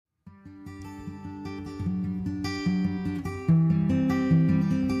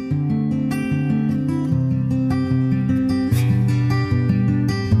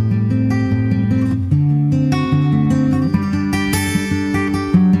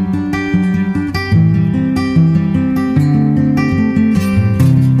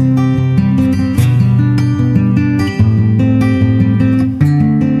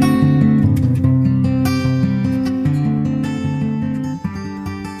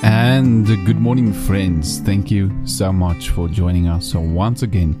And good morning, friends. Thank you so much for joining us once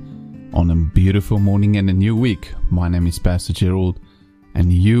again on a beautiful morning and a new week. My name is Pastor Gerald,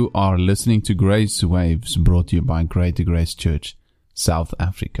 and you are listening to Grace Waves, brought to you by Greater Grace Church, South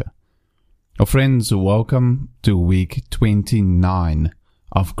Africa. Our friends, welcome to week 29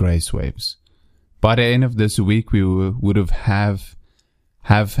 of Grace Waves. By the end of this week, we would have had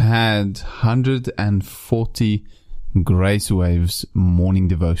 140 Grace Waves morning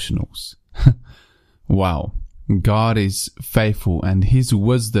devotionals. Wow. God is faithful and His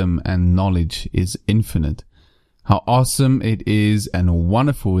wisdom and knowledge is infinite. How awesome it is and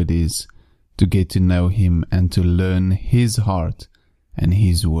wonderful it is to get to know Him and to learn His heart and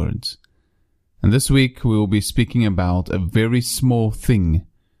His words. And this week we will be speaking about a very small thing,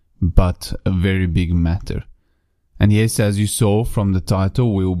 but a very big matter. And yes, as you saw from the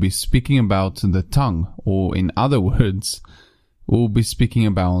title, we will be speaking about the tongue, or in other words, we will be speaking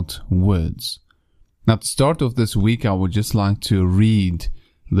about words. Now, to start off this week, I would just like to read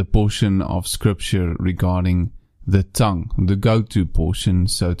the portion of scripture regarding the tongue, the go-to portion,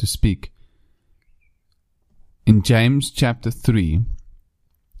 so to speak. In James chapter 3,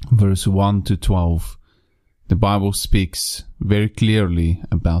 verse 1 to 12, the Bible speaks very clearly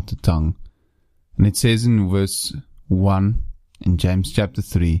about the tongue. And it says in verse 1 in James chapter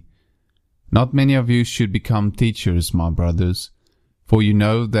 3, "Not many of you should become teachers, my brothers, for you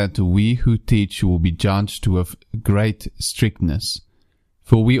know that we who teach will be judged with great strictness.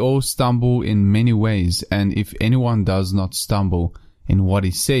 For we all stumble in many ways, and if anyone does not stumble in what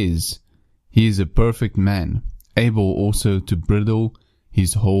he says, he is a perfect man, able also to bridle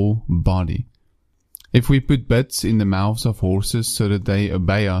his whole body. If we put bits in the mouths of horses so that they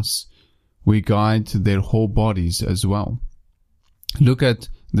obey us, we guide their whole bodies as well. Look at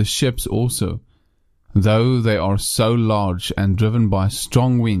the ships also. Though they are so large and driven by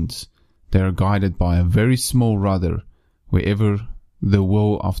strong winds, they are guided by a very small rudder wherever the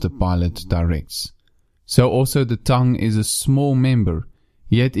will of the pilot directs. So also the tongue is a small member,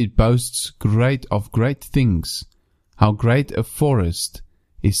 yet it boasts great things. How great a forest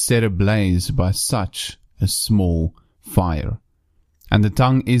is set ablaze by such a small fire. And the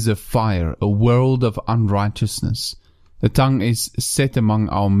tongue is a fire, a world of unrighteousness. The tongue is set among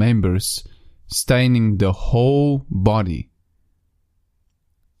our members, staining the whole body,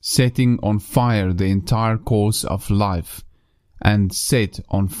 setting on fire the entire course of life, and set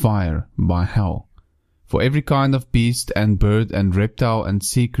on fire by hell. For every kind of beast and bird and reptile and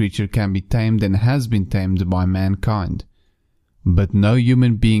sea creature can be tamed and has been tamed by mankind. But no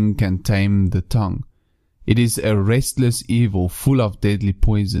human being can tame the tongue. It is a restless evil full of deadly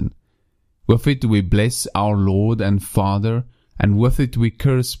poison. With it we bless our Lord and Father, and with it we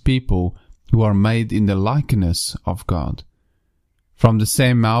curse people who are made in the likeness of God. From the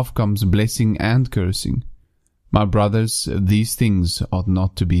same mouth comes blessing and cursing. My brothers, these things ought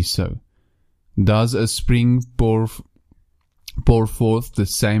not to be so. Does a spring pour forth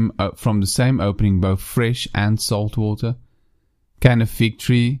from the same opening both fresh and salt water? Can a fig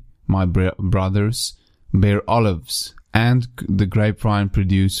tree, my brothers, bear olives, and the grapevine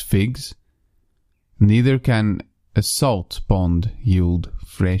produce figs? Neither can a salt pond yield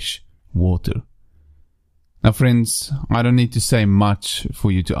fresh water." Now friends, I don't need to say much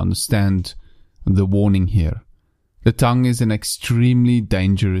for you to understand the warning here. The tongue is an extremely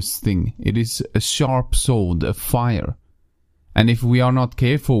dangerous thing. It is a sharp sword, a fire. And if we are not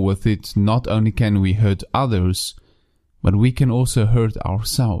careful with it, not only can we hurt others, but we can also hurt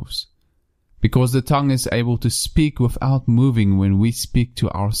ourselves. Because the tongue is able to speak without moving when we speak to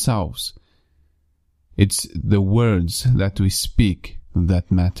ourselves. It's the words that we speak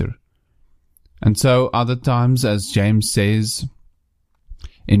that matter. And so other times, as James says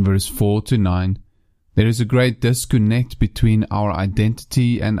in verse 4 to 9, there is a great disconnect between our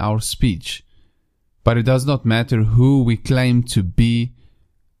identity and our speech. But it does not matter who we claim to be.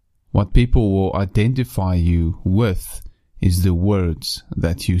 What people will identify you with is the words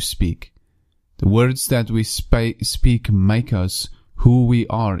that you speak. The words that we speak make us who we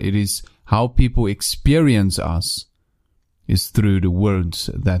are. It is how people experience us is through the words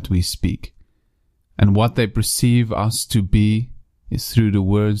that we speak. And what they perceive us to be is through the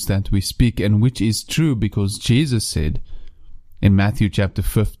words that we speak, and which is true because Jesus said in Matthew chapter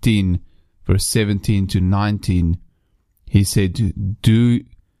 15, verse 17 to 19, He said, Do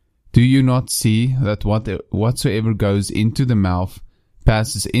you not see that whatsoever goes into the mouth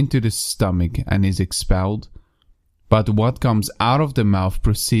passes into the stomach and is expelled? But what comes out of the mouth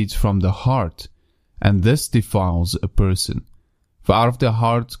proceeds from the heart, and this defiles a person. For out of the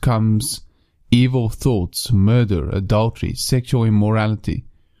heart comes evil thoughts, murder, adultery, sexual immorality,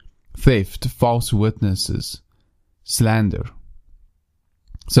 theft, false witnesses, slander.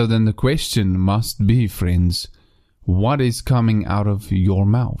 So then the question must be, friends, what is coming out of your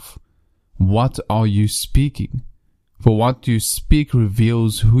mouth? What are you speaking? For what you speak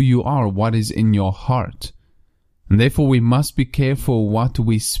reveals who you are, what is in your heart. And therefore we must be careful what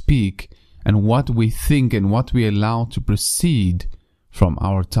we speak and what we think and what we allow to proceed from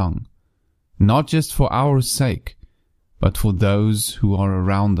our tongue. Not just for our sake, but for those who are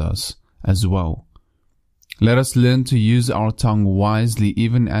around us as well. Let us learn to use our tongue wisely,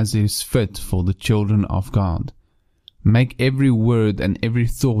 even as is fit for the children of God. Make every word and every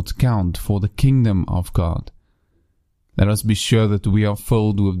thought count for the kingdom of God. Let us be sure that we are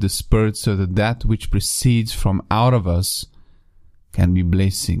filled with the Spirit, so that that which proceeds from out of us can be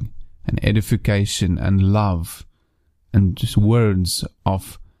blessing and edification and love and just words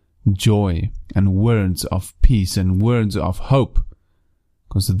of joy and words of peace and words of hope,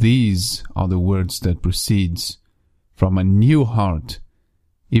 because these are the words that proceeds from a new heart,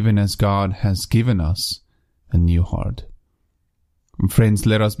 even as God has given us a new heart. Friends,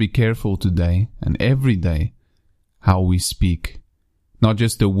 let us be careful today and every day how we speak. Not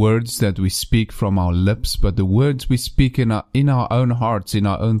just the words that we speak from our lips, but the words we speak in our own hearts, in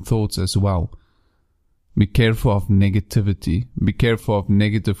our own thoughts as well. Be careful of negativity. Be careful of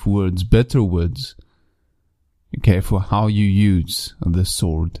negative words, bitter words. Be careful how you use the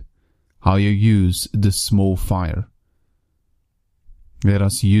sword, how you use the small fire. Let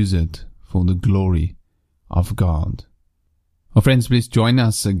us use it for the glory of God. Well, friends, please join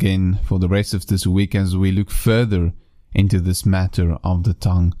us again for the rest of this week as we look further into this matter of the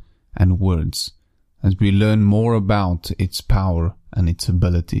tongue and words, as we learn more about its power and its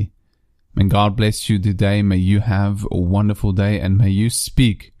ability. May God bless you today. May you have a wonderful day, and may you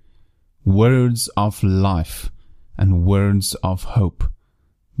speak words of life and words of hope,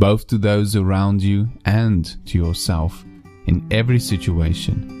 both to those around you and to yourself in every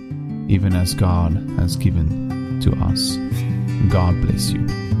situation, even as God has given to us. God bless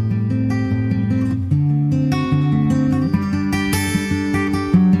you.